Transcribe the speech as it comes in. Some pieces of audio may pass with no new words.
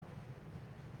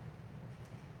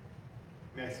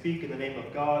May I speak in the name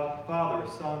of God, Father,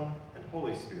 Son, and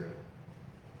Holy Spirit.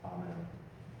 Amen.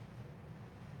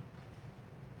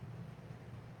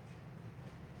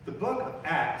 The book of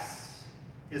Acts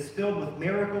is filled with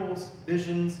miracles,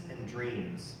 visions, and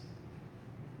dreams.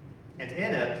 And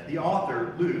in it, the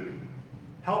author, Luke,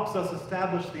 helps us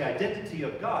establish the identity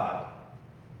of God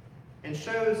and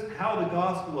shows how the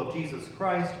gospel of Jesus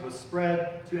Christ was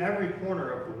spread to every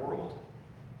corner of the world.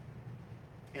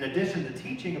 In addition to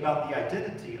teaching about the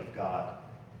identity of God,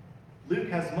 Luke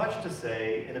has much to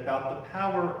say about the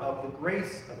power of the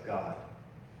grace of God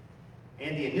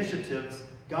and the initiatives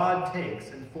God takes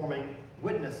in forming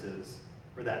witnesses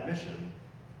for that mission.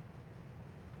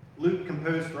 Luke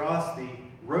composed for us the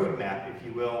roadmap, if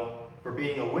you will, for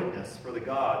being a witness for the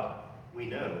God we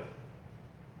know.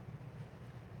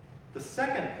 The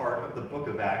second part of the book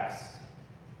of Acts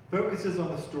focuses on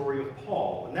the story of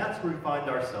Paul, and that's where we find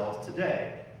ourselves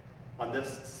today, on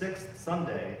this sixth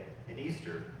Sunday in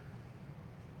Easter.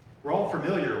 We're all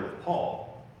familiar with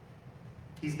Paul.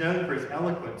 He's known for his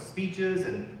eloquent speeches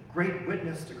and great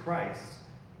witness to Christ,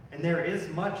 and there is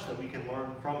much that we can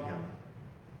learn from him.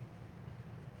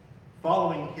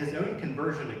 Following his own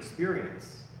conversion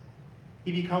experience,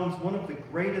 he becomes one of the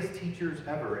greatest teachers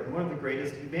ever and one of the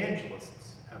greatest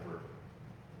evangelists ever.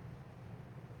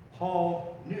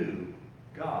 Paul knew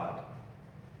God.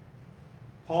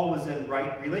 Paul was in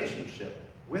right relationship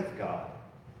with God.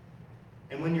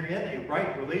 And when you're in a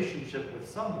right relationship with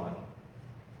someone,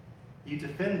 you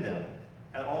defend them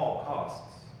at all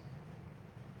costs.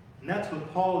 And that's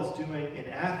what Paul is doing in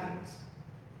Athens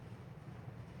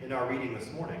in our reading this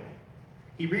morning.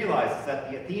 He realizes that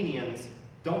the Athenians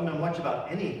don't know much about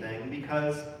anything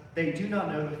because they do not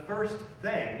know the first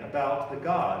thing about the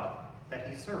God that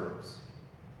he serves.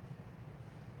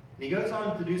 And he goes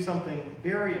on to do something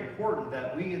very important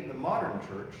that we in the modern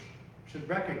church should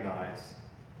recognize,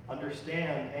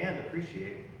 understand, and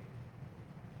appreciate.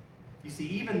 You see,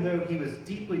 even though he was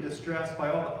deeply distressed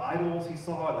by all the idols he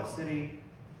saw in the city,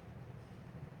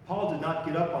 Paul did not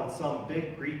get up on some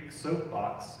big Greek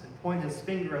soapbox and point his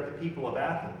finger at the people of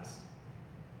Athens,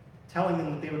 telling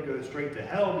them that they would go straight to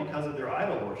hell because of their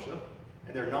idol worship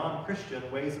and their non-Christian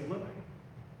ways of living.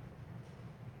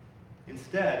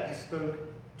 Instead, he spoke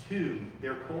to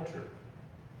their culture,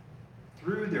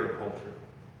 through their culture,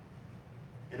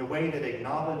 in a way that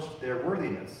acknowledged their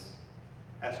worthiness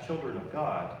as children of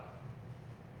God.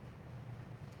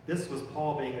 This was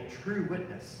Paul being a true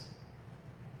witness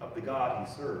of the God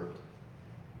he served.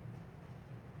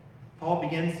 Paul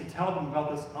begins to tell them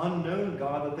about this unknown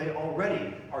God that they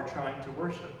already are trying to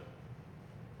worship.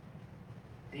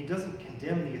 And he doesn't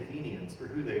condemn the Athenians for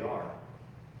who they are.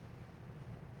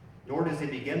 Nor does he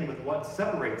begin with what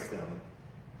separates them,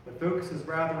 but focuses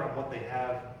rather on what they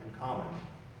have in common.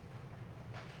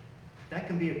 That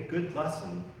can be a good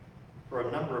lesson for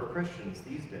a number of Christians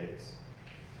these days.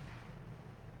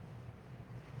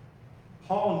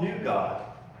 Paul knew God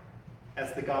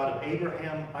as the God of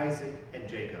Abraham, Isaac, and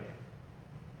Jacob.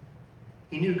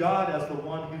 He knew God as the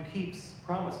one who keeps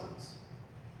promises.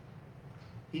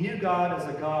 He knew God as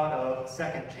a God of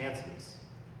second chances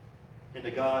and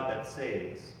a God that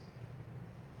saves.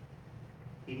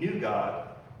 He knew God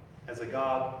as a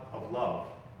God of love.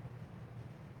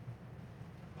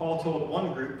 Paul told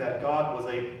one group that God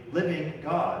was a living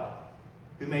God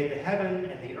who made the heaven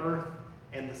and the earth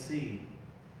and the sea.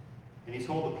 And he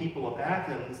told the people of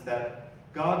Athens that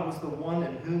God was the one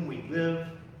in whom we live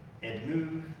and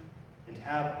move and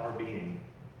have our being.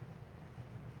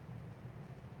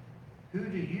 Who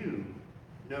do you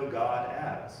know God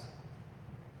as?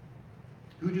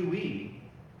 Who do we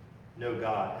know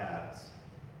God as?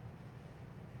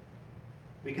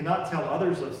 We cannot tell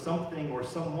others of something or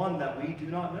someone that we do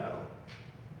not know.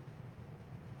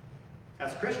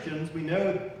 As Christians, we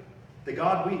know the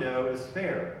God we know is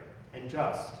fair and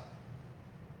just,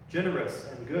 generous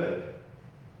and good.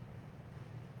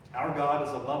 Our God is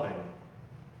a loving,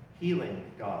 healing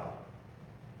God.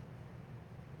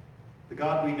 The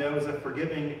God we know is a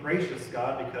forgiving, gracious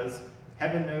God because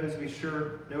heaven knows we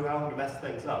sure know how to mess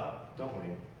things up, don't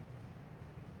we?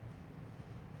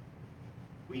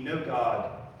 We know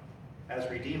God as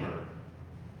Redeemer,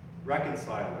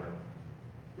 Reconciler,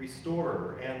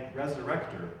 Restorer, and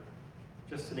Resurrector,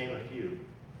 just to name a few.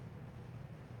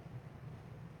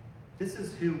 This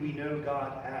is who we know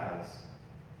God as.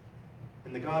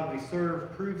 And the God we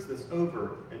serve proves this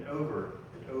over and over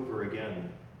and over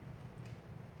again.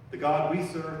 The God we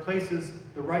serve places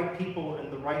the right people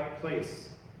in the right place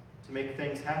to make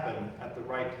things happen at the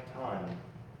right time.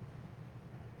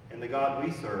 And the God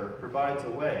we serve provides a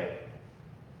way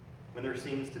when there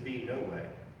seems to be no way.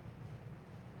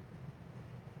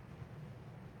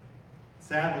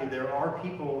 Sadly, there are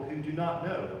people who do not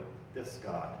know this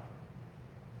God.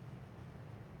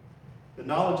 The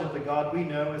knowledge of the God we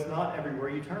know is not everywhere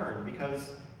you turn,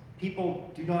 because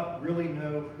people do not really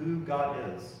know who God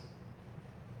is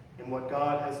and what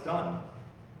God has done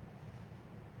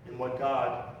and what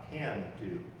God can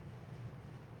do.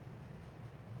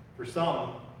 For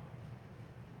some,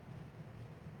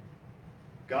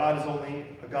 God is only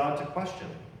a God to question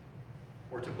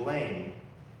or to blame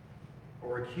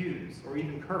or accuse or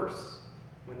even curse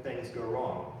when things go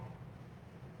wrong.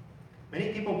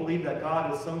 Many people believe that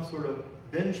God is some sort of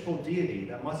vengeful deity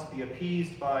that must be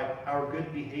appeased by our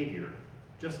good behavior,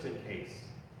 just in case.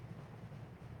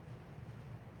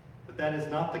 But that is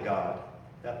not the God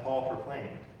that Paul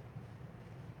proclaimed.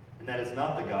 And that is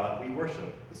not the God we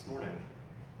worship this morning.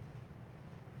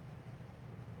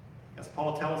 As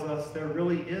Paul tells us, there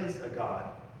really is a God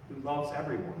who loves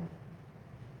everyone.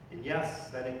 And yes,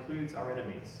 that includes our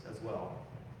enemies as well.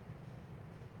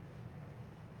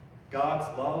 God's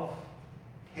love,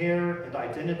 care, and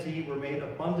identity were made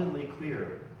abundantly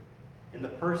clear in the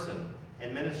person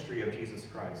and ministry of Jesus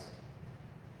Christ.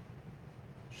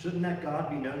 Shouldn't that God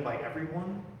be known by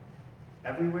everyone,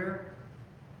 everywhere?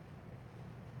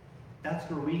 That's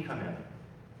where we come in.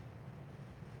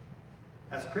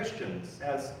 As Christians,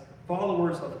 as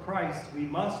followers of Christ, we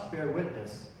must bear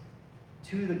witness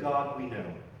to the God we know.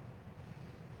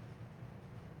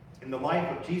 In the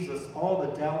life of Jesus, all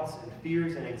the doubts and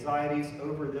fears and anxieties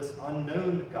over this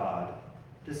unknown God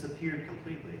disappeared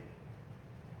completely.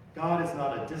 God is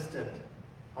not a distant,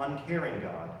 uncaring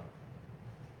God,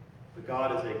 but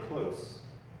God is a close,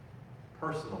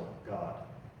 personal God.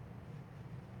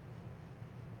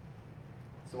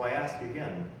 So I ask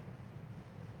again,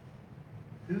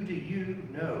 who do you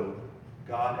know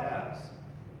God as?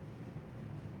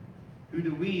 Who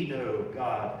do we know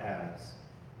God as?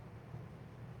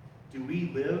 Do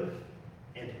we live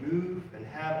and move and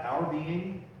have our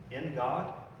being in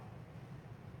God?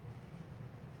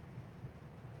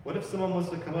 What if someone was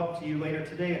to come up to you later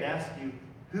today and ask you,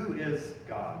 who is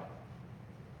God?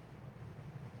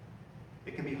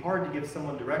 It can be hard to give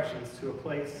someone directions to a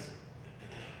place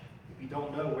if you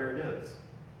don't know where it is.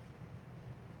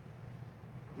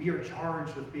 We are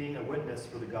charged with being a witness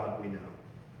for the God we know.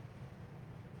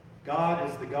 God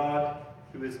is the God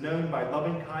who is known by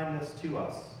loving kindness to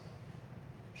us,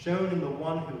 shown in the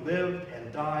one who lived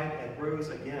and died and rose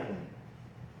again,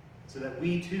 so that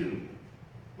we too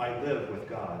might live with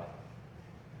God.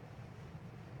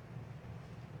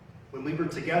 When we were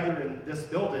together in this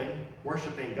building,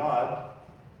 worshiping God,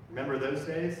 remember those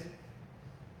days?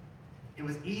 It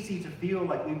was easy to feel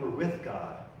like we were with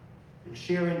God and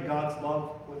sharing God's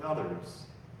love with others.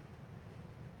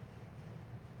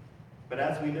 But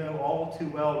as we know all too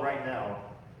well right now,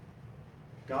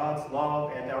 God's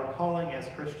love and our calling as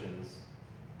Christians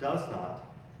does not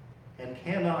and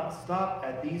cannot stop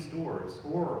at these doors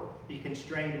or be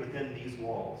constrained within these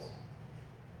walls.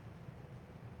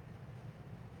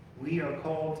 We are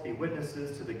called to be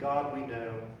witnesses to the God we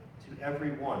know, to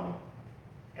everyone,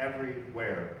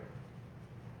 everywhere.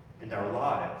 And our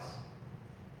lives,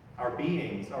 our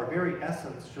beings, our very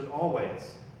essence should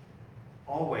always,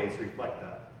 always reflect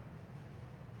that.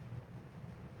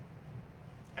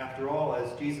 After all,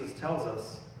 as Jesus tells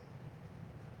us,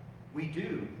 we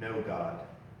do know God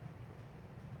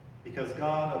because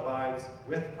God abides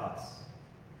with us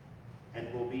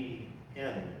and will be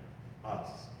in us.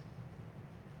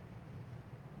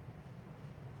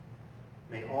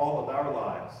 May all of our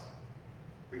lives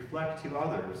reflect to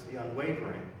others the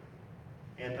unwavering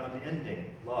and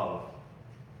unending love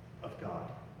of God.